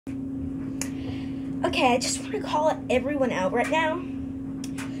Okay, I just want to call everyone out right now.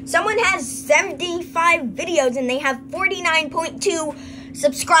 Someone has 75 videos and they have 49.2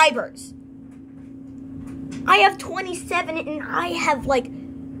 subscribers. I have 27 and I have like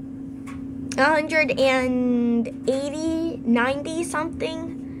 180, 90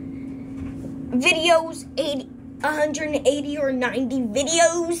 something videos, 180 or 90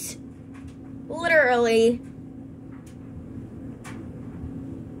 videos. Literally.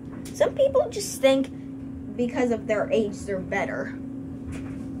 Some people just think because of their age they're better.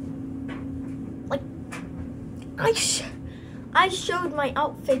 Like, I showed my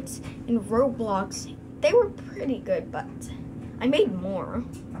outfits in Roblox. They were pretty good, but I made more.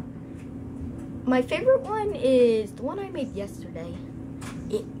 My favorite one is the one I made yesterday.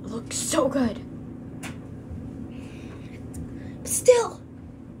 It looks so good. Still.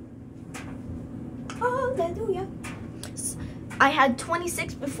 Hallelujah. I had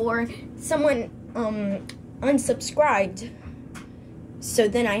 26 before someone unsubscribed. So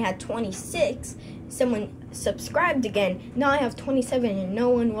then I had 26. Someone subscribed again. Now I have 27 and no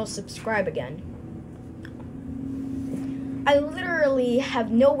one will subscribe again. I literally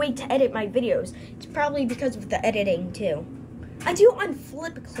have no way to edit my videos. It's probably because of the editing too. I do on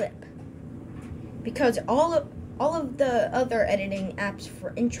FlipClip because all of the other editing apps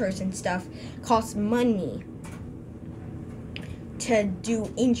for intros and stuff cost money to do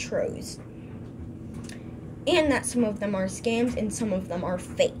intros. And that some of them are scams and some of them are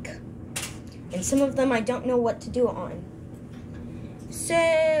fake. And some of them I don't know what to do on.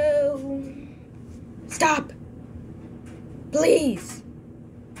 So, stop. Please.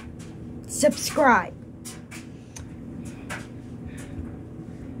 Subscribe.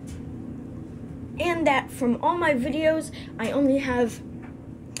 And that from all my videos, I only have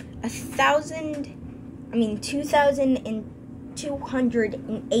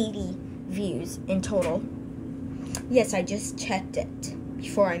 2,280 views in total. Yes, I just checked it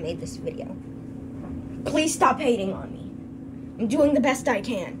before I made this video. Please stop hating on me. I'm doing the best I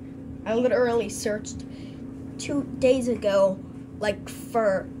can. I literally searched 2 days ago, like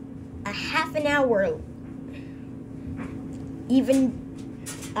for a half an hour, even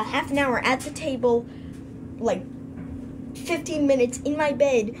a half an hour at the table, like 15 minutes in my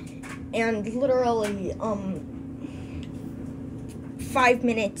bed, and literally 5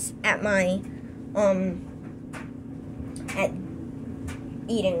 minutes at my at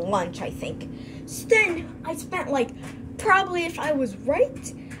eating lunch, I think. So then I spent like, probably if I was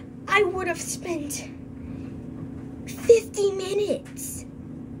right, I would have spent 50 minutes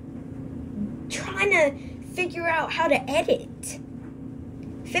trying to figure out how to edit.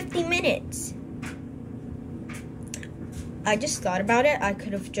 50 minutes. I just thought about it. I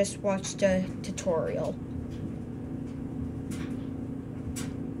could have just watched a tutorial.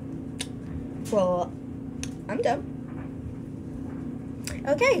 Well, I'm done.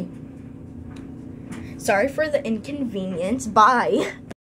 Okay. Sorry for the inconvenience. Bye.